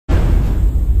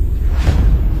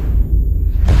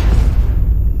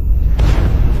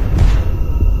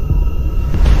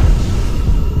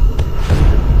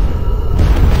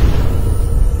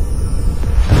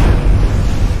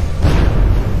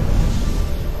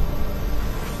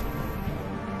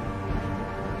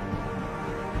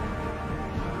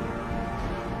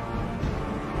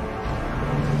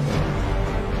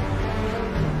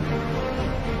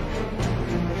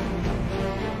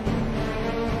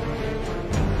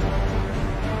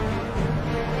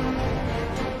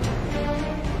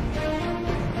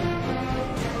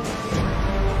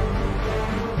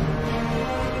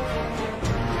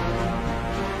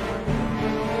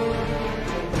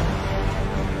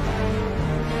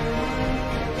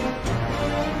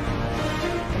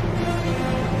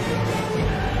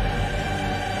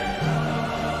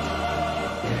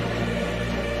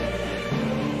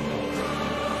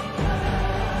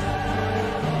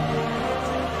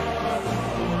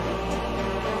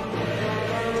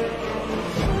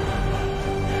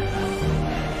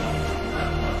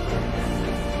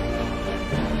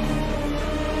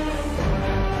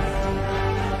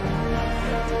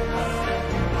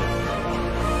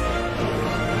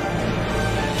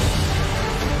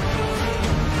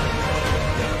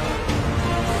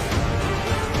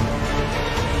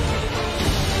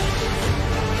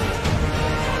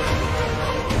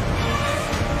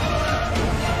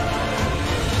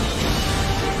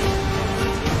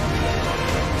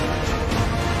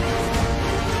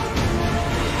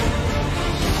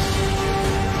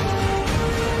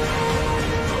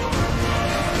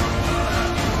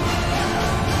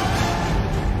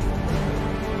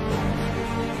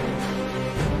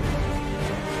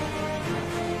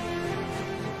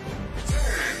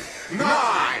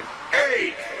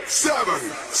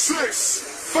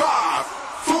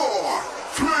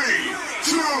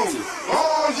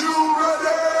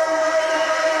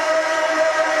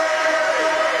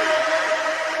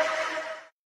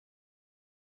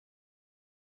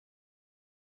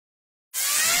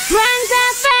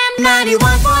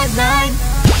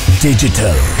91.9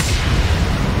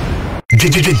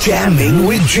 Digital Jamming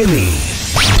with Jimmy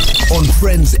on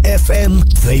Friends FM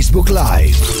Facebook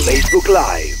Live.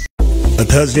 A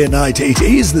Thursday night, it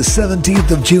is the 17th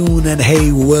of June, and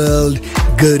hey world,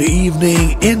 good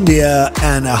evening India,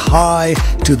 and a hi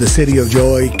to the city of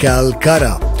joy,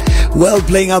 Calcutta. Well,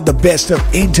 playing out the best of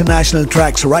international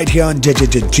tracks right here on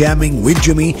Jamming with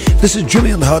Jimmy. This is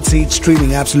Jimmy on the hot seat,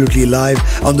 streaming absolutely live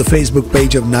on the Facebook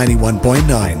page of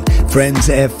 91.9 Friends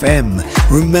FM.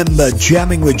 Remember,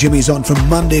 Jamming with Jimmy is on from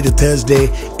Monday to Thursday,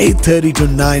 8:30 to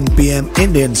 9 p.m.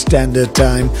 Indian Standard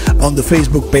Time on the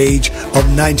Facebook page of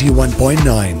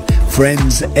 91.9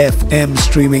 Friends FM,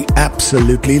 streaming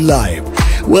absolutely live.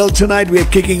 Well, tonight we are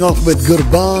kicking off with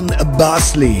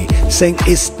𝙅𝙖𝙢𝙢𝙗 saying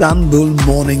Istanbul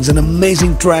Mornings, an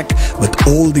amazing track with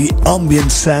all the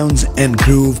ambient sounds and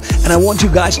groove. And I want you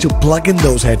guys to plug in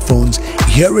those headphones,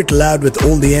 hear it loud with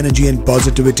all the energy and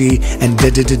positivity, and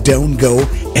don't go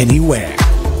anywhere.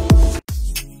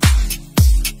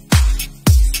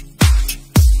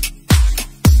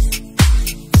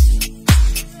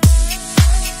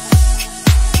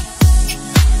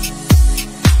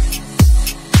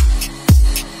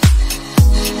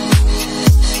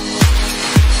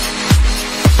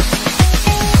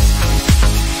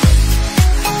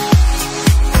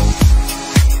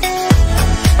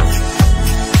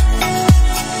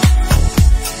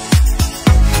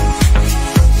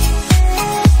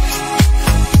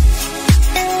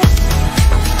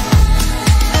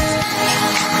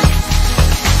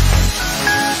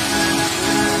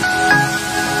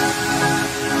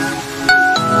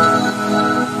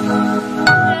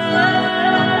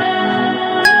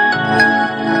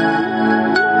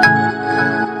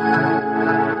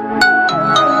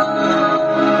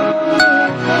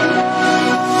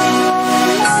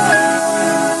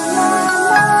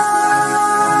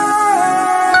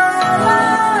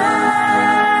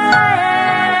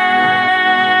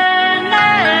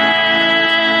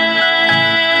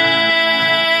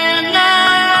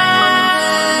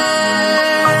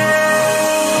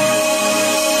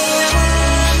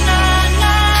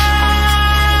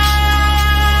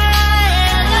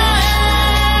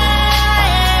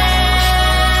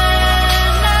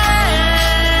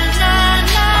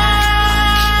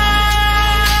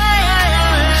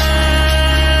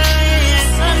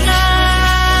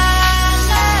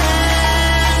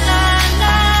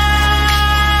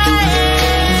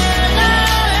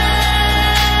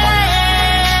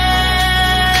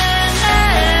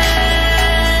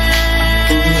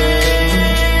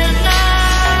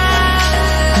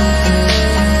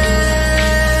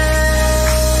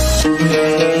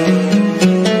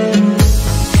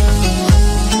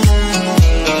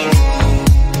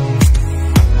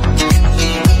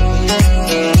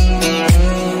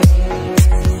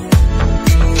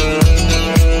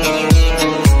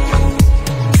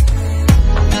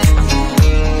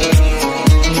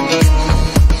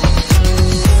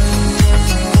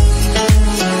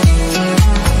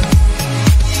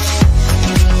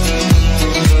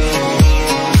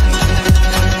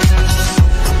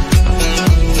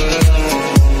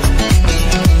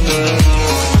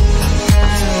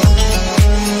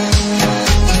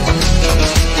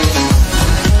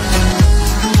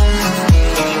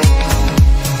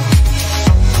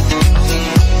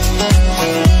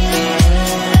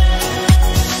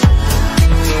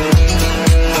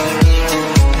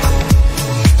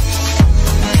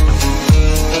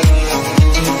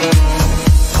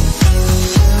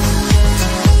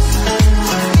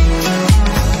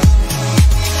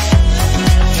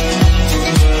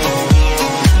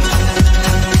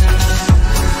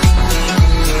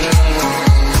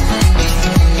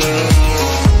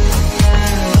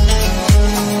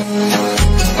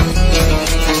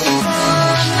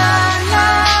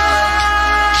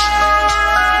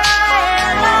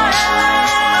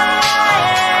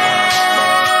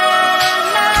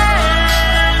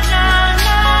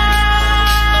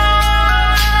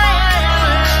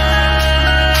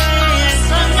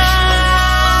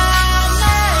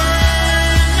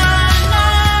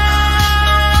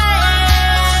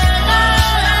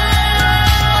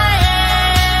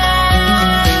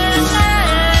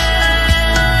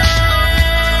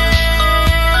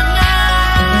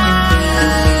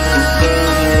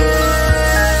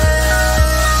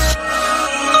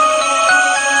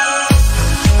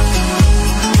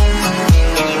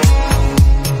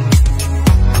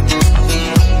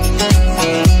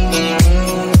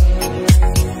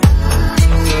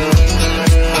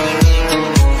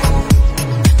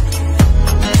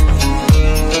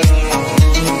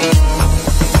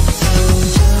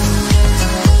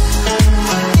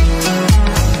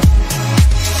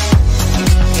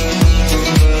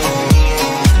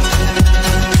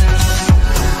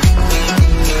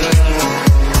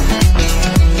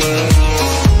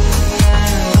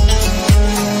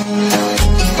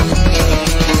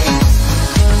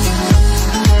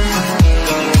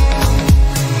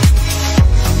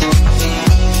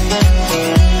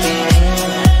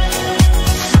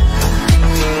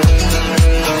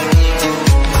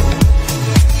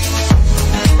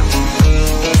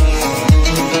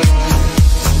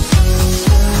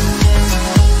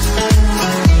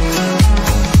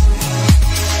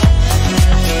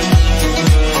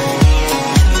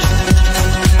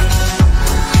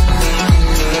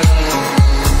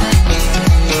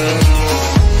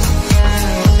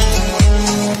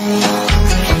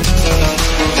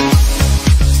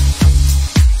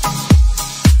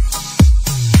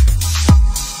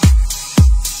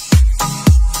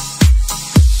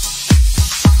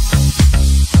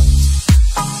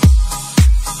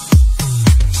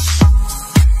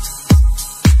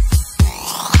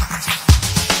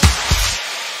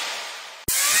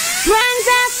 Friends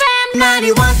FM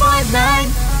 91.9.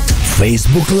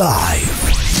 Facebook Live.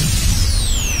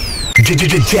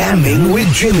 Jamming with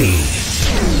Jimmy.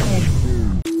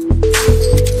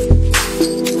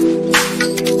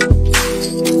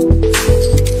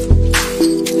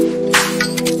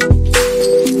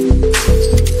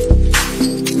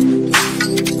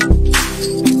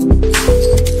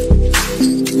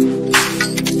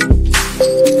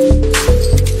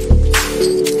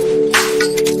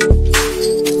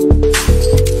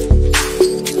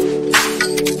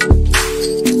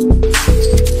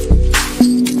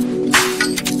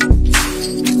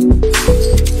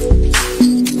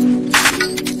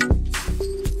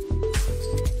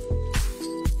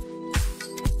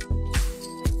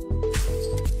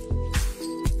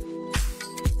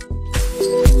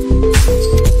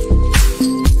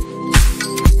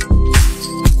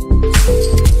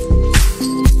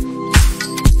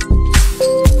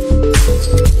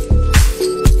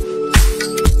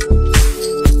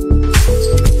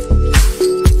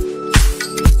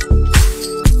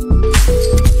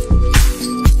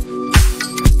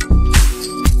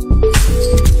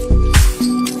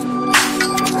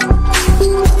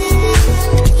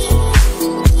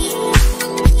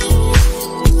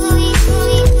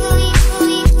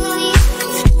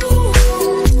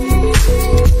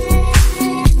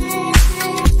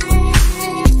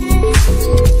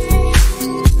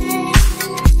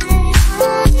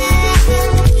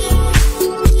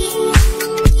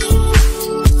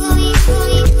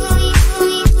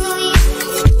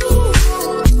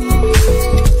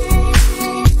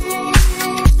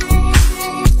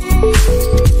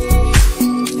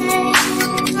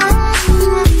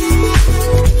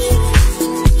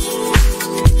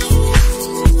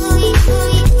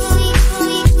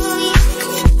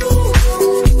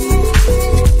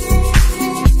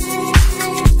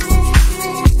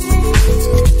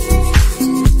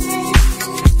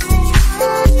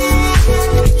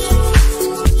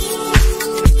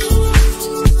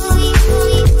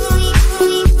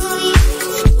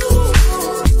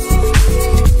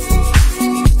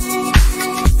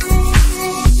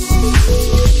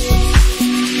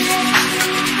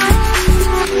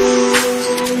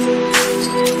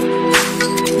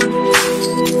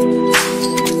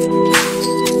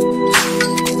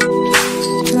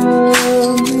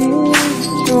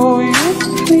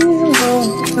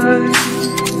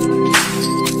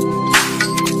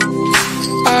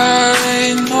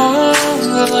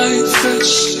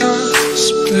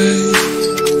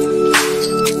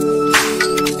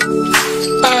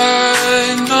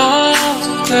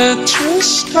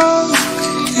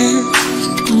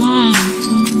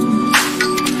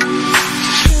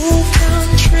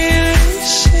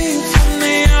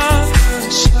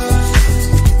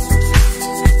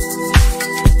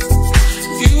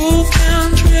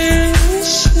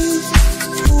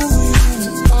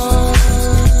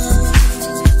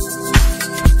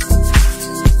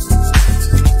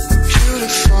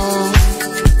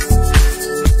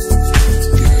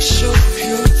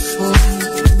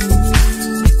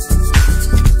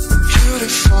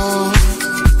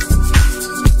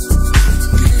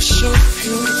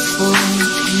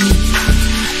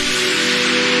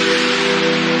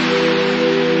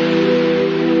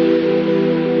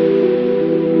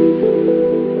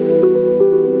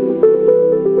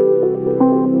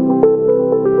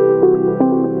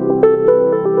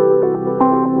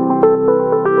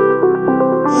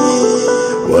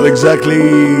 Exactly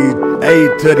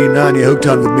 8:39. You're hooked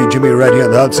on with me, Jimmy, right here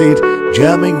on the hot seat.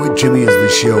 Jamming with Jimmy is the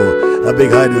show. A big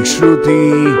hi to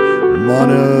Shruti,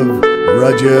 Manav,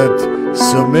 Rajat,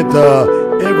 Sumita,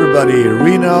 everybody,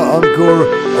 Reena, Ankur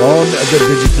on the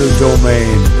digital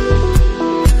domain.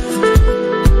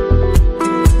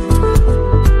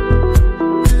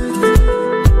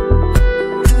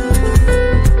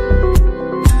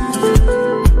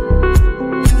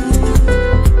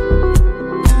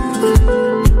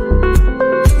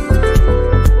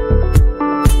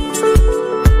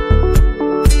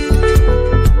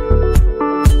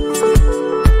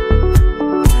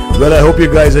 Well, I hope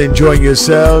you guys are enjoying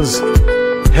yourselves.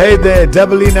 Hey there,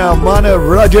 Dabalina, Manav,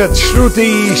 Rajat,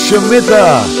 Shruti,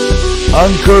 Shamita,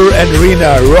 Ankur and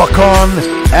Reena. Rock on,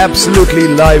 absolutely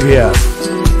live here.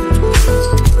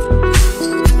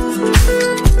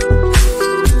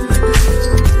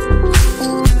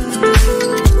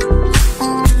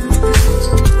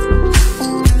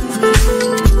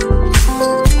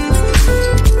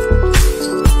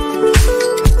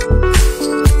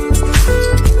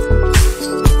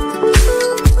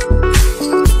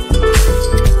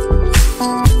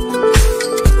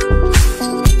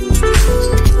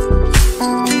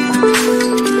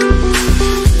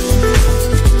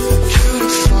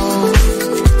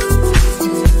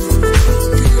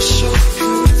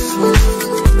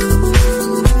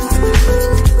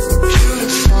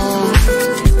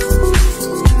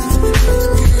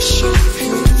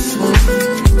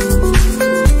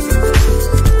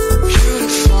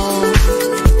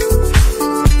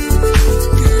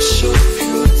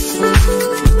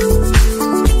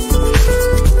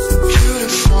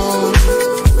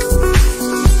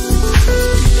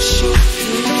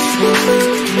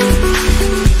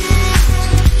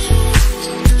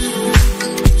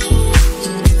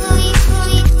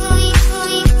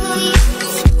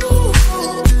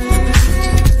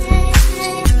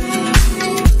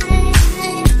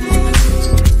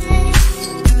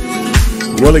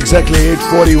 Well, exactly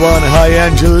 8:41. Hi,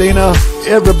 Angelina.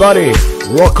 Everybody,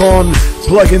 rock on.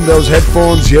 Plug in those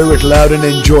headphones, hear it loud, and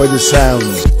enjoy the sound.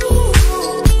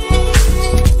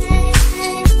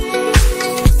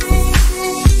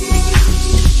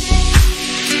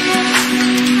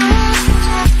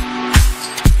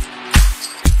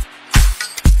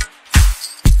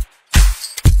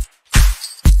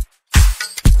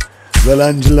 Well,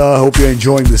 Angela, I hope you're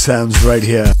enjoying the sounds right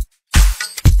here.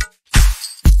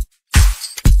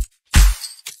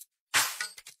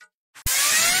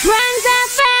 Friends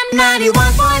FM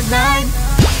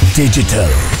 91.9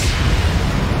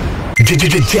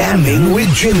 Digital Jamming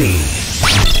with Jimmy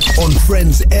on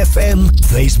Friends FM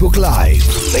Facebook Live.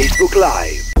 Facebook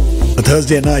Live. A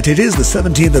Thursday night, it is the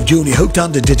 17th of June. You're hooked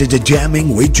on to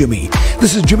Jamming with Jimmy.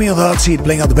 This is Jimmy on the hot seat,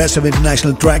 playing out the best of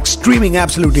international tracks, streaming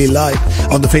absolutely live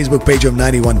on the Facebook page of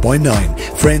 91.9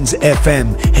 Friends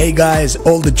FM. Hey guys,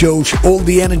 all the josh, all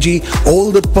the energy,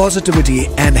 all the positivity,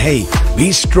 and hey,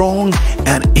 be strong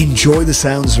and enjoy the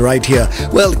sounds right here.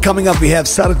 Well, coming up we have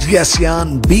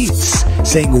𝙅𝙖𝙢𝙢𝙤 Beats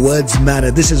saying words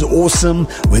matter. This is awesome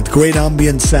with great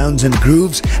ambient sounds and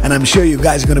grooves, and I'm sure you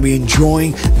guys are going to be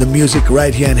enjoying the music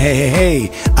right here. And hey,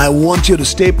 I want you to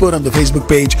stay put on the Facebook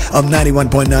page of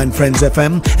 91.9 Friends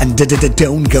FM and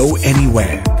don't go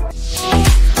anywhere.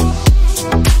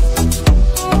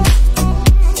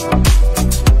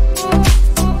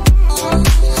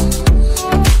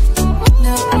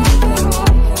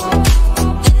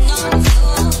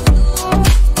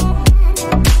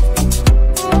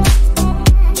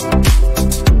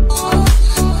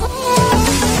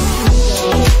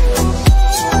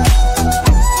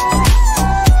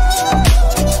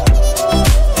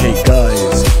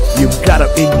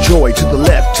 Enjoy to the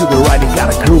left, to the right, you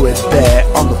gotta crew it there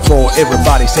on the floor.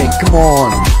 Everybody say, come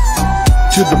on.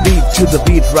 To the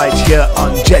beat right here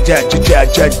on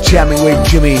Jamming with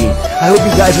Jimmy. I hope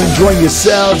you guys are enjoying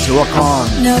yourselves. Rock on.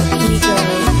 No ego.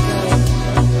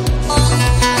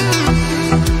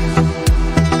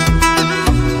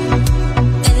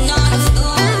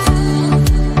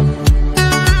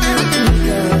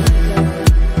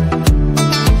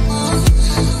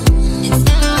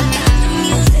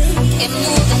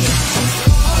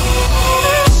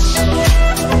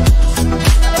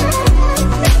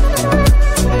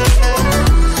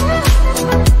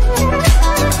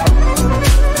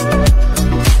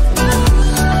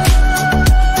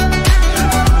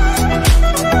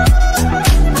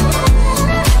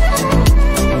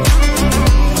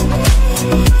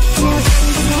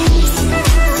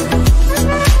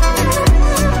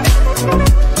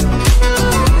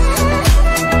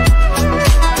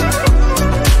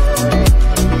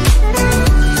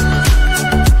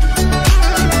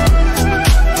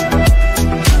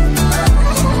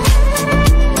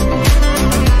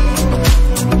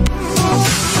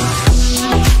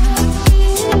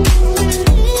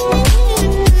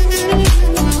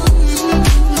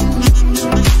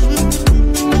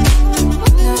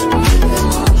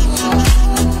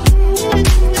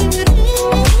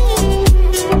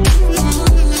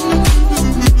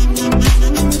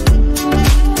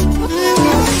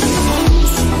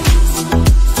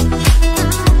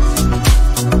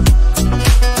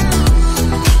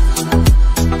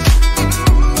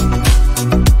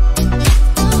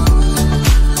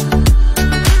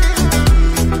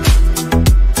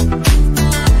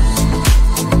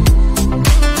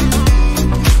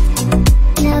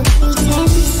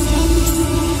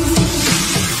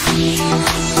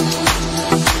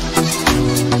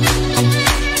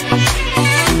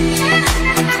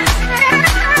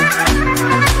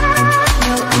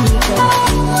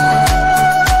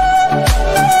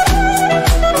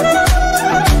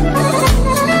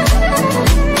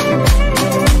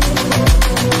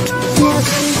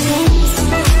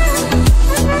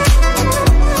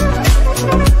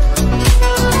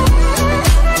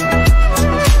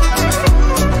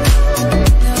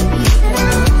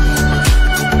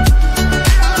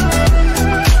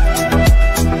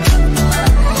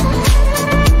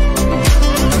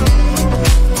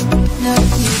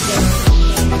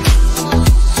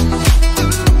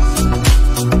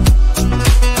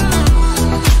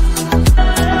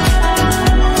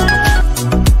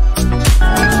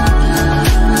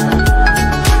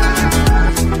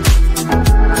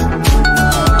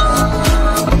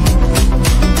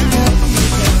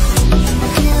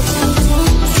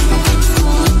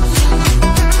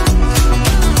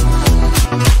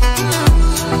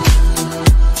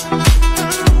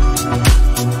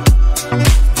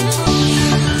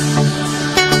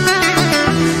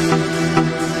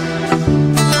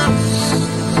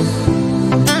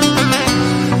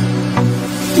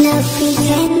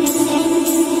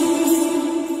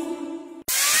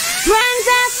 Friends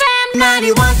FM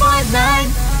 91.9.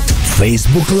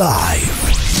 Facebook Live.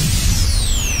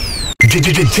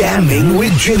 Jamming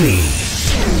with Jimmy.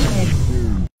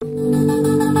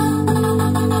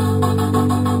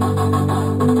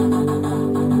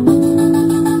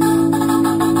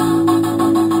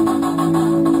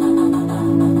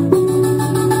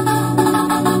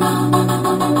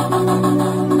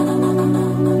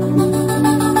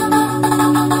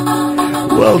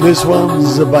 Well, this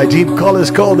one's by Deep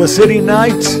Callers called The City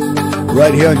Night.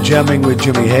 Right here on Jamming with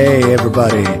Jimmy. Hey,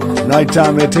 everybody.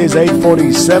 Nighttime, it is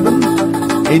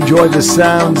 8:47. Enjoy the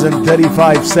sounds in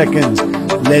 35 seconds.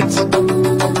 Let's...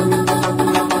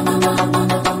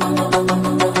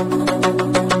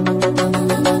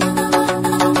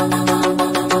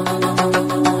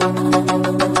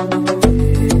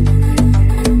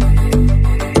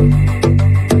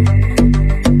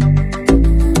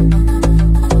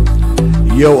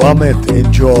 Yo, Amit,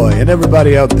 enjoy. And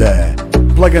everybody out there,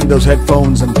 plug in those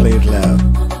headphones and play it loud.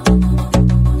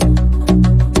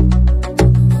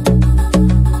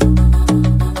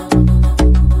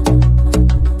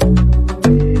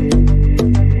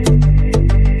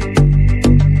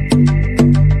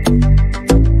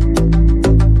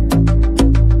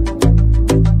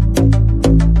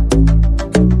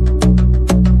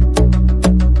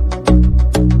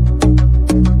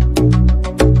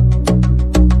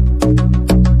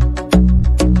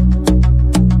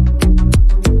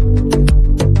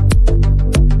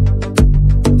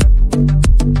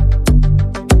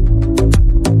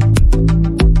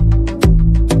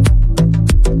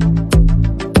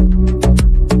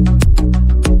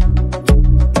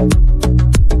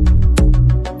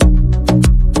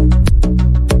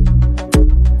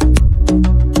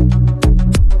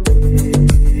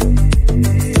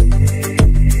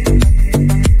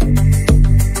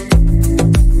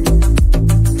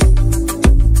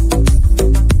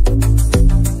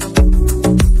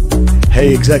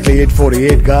 Hey, exactly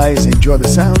 8:48, guys. Enjoy the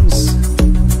sounds.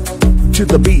 To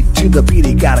the beat,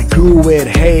 you gotta groove it.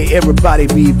 Hey, everybody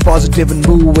be positive and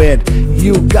move it.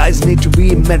 You guys need to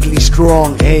be mentally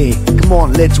strong. Hey, come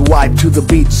on, let's vibe to the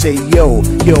beat. Say yo,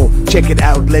 check it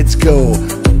out, let's go.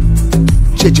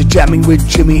 Jamming with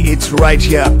Jimmy, it's right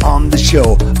here on the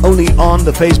show. Only on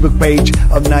the Facebook page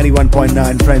of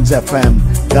 91.9 Friends FM.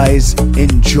 Guys,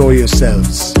 enjoy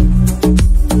yourselves.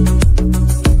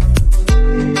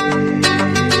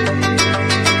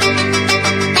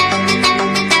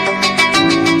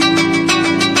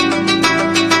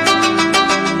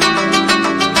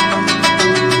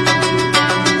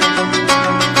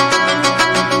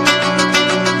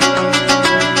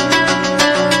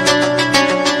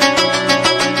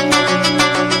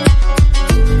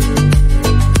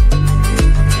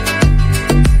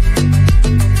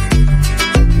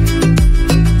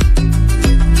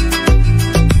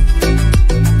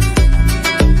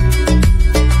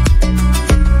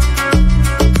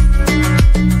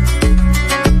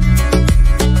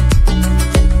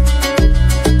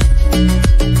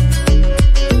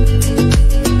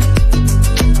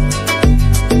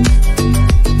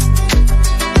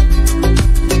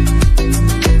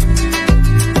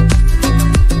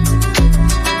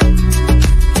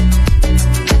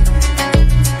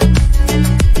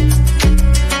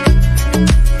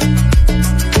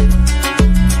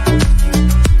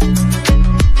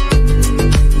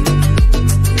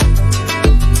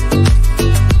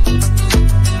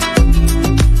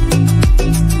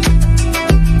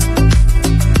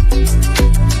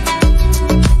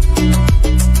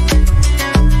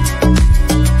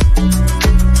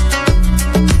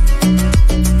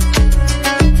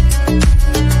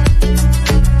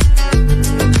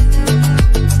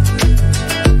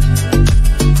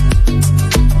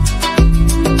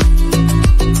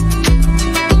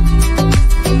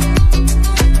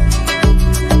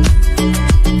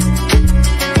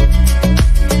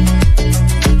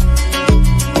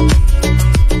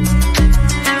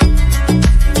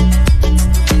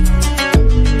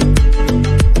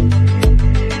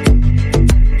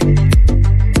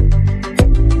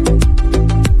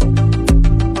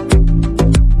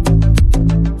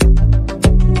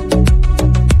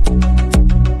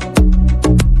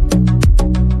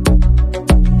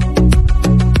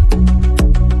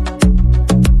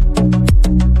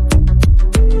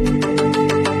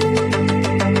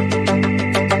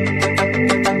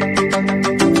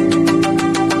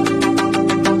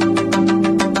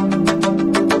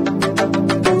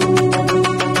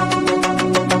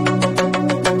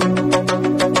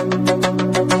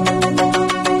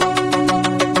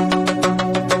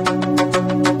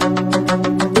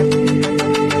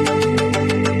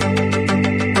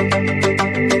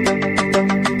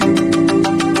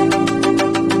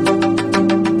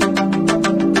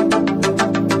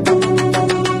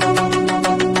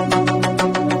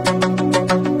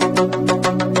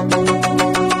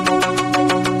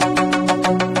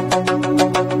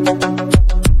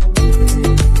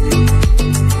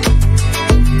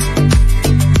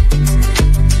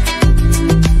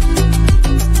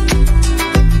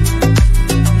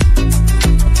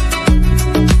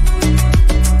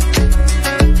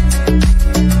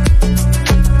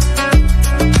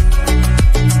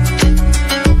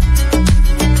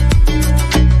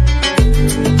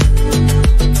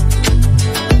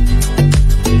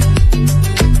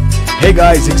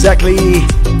 guys, exactly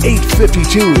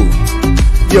 8:52.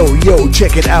 Yo,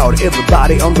 check it out.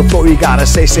 Everybody on the floor, you gotta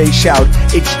say, shout.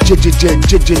 It's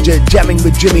Jamming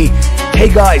with Jimmy. Hey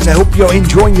guys, I hope you're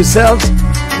enjoying yourselves.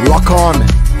 Rock on,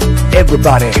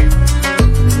 everybody.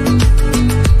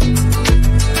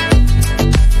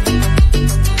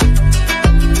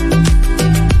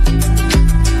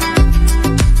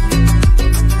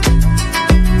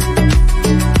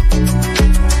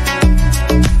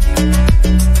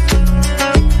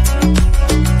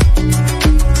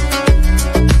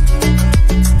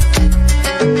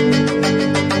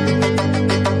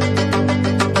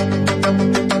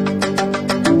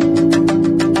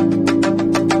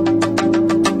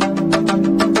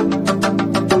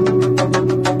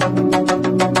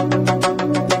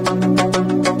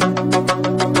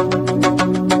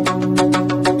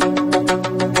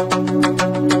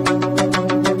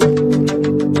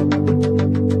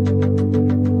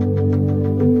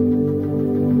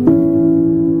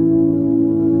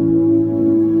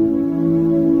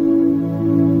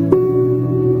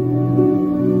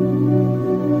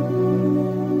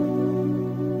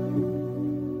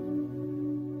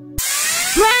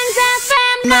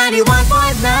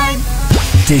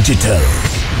 Digital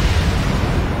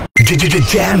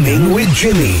Jamming with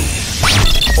Jimmy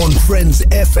on Friends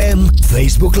FM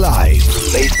Facebook Live.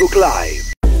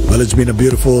 Well, it's been a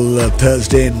beautiful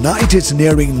Thursday night. It's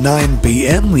nearing 9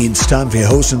 p.m. It's time for your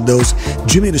host and those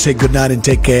Jimmy to say goodnight and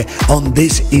take care on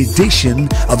this edition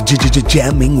of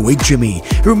Jamming with Jimmy.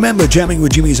 Remember, Jamming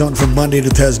with Jimmy is on from Monday to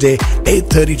Thursday,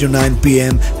 8:30 to 9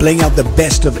 p.m. playing out the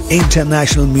best of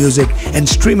international music and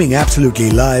streaming absolutely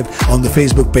live on the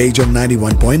Facebook page of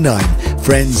 91.9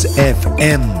 Friends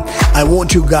FM. I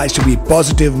want you guys to be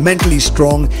positive, mentally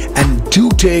strong, and do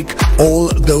take all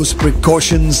those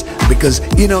precautions because,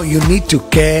 you know, you need to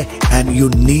care and you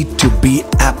need to be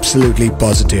absolutely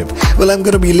positive. Well, I'm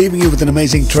going to be leaving you with an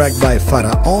amazing track by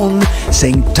𝙅𝙖𝙢𝙢𝙢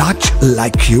saying touch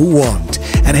like you want.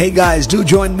 And hey guys, do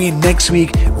join me next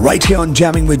week right here on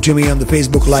Jamming with Jimmy on the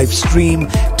Facebook live stream.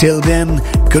 Till then,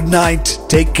 good night,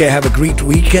 take care, have a great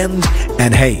weekend,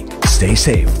 and hey, stay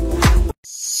safe.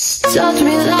 Touch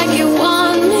me like you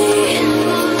want me.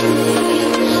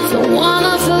 Don't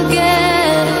wanna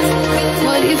forget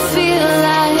what you feel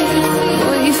like,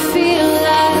 what you feel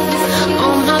like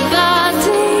on my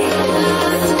body.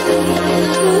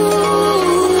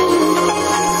 Ooh,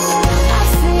 I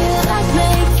feel like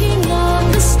making a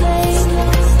mistake.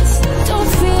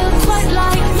 Don't feel quite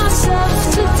like myself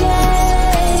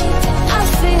today. I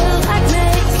feel like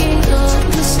making a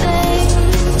mistake.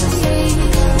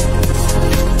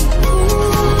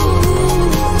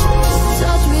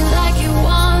 Touch me like you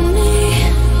want me.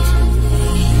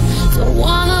 Don't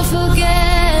wanna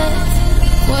forget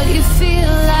what you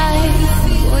feel like,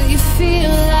 what you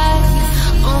feel like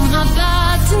on my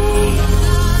body.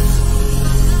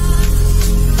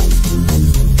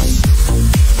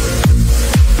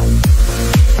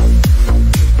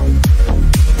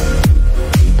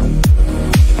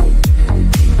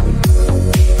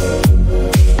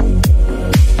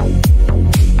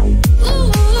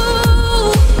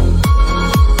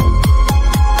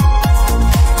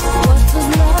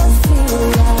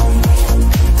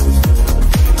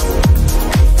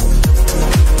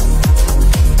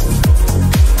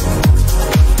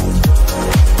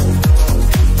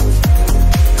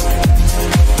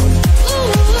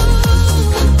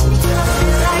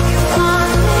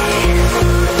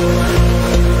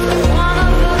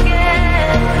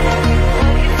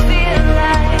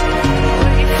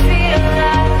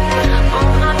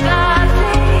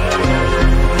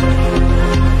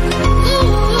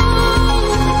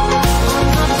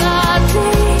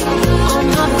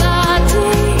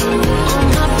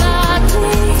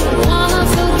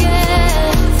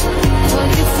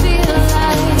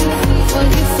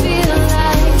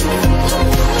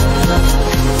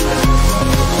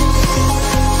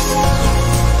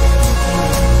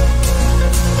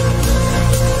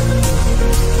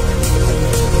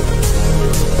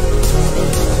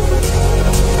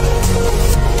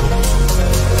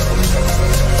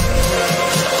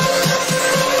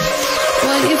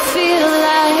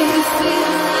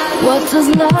 What does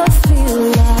love feel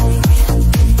like?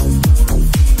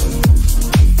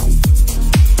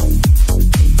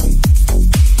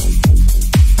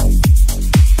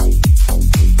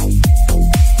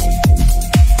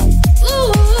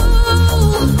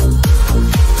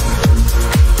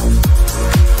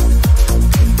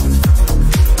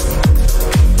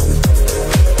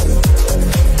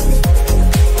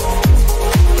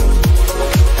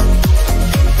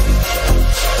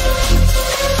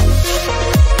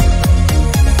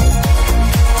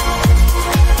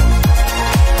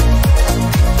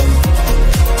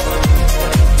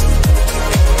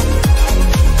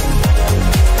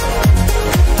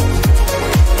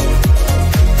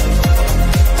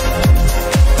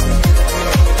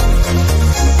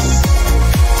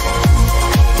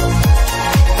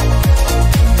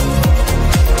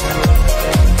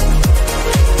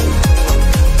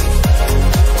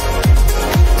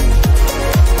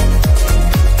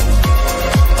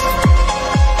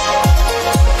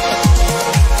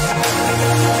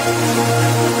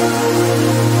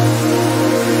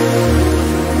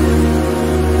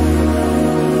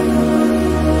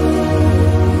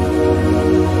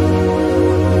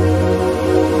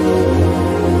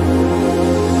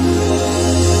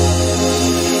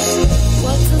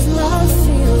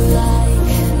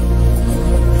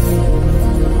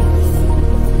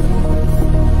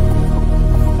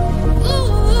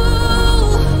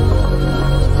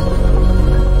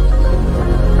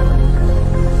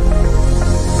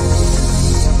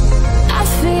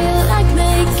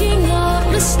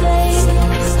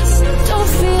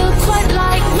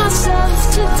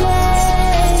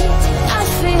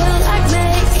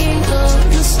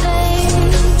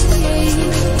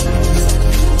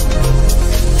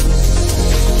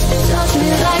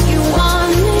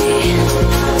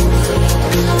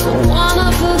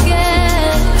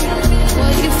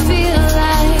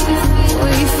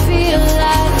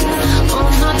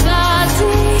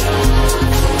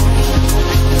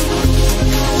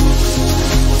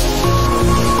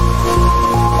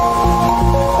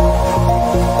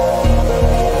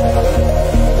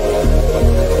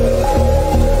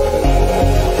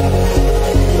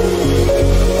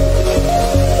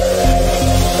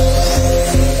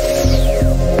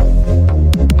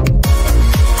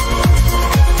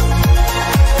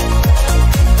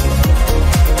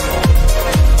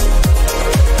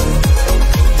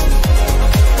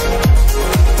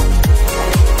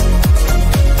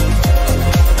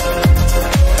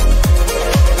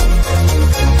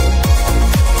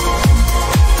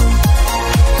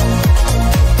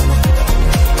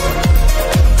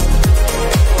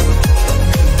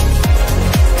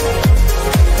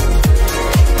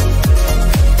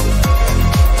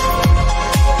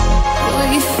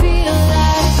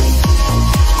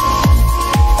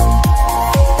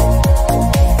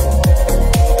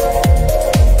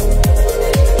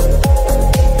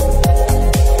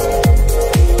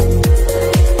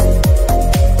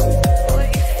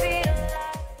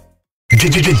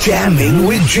 Jamming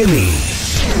with Jimmy.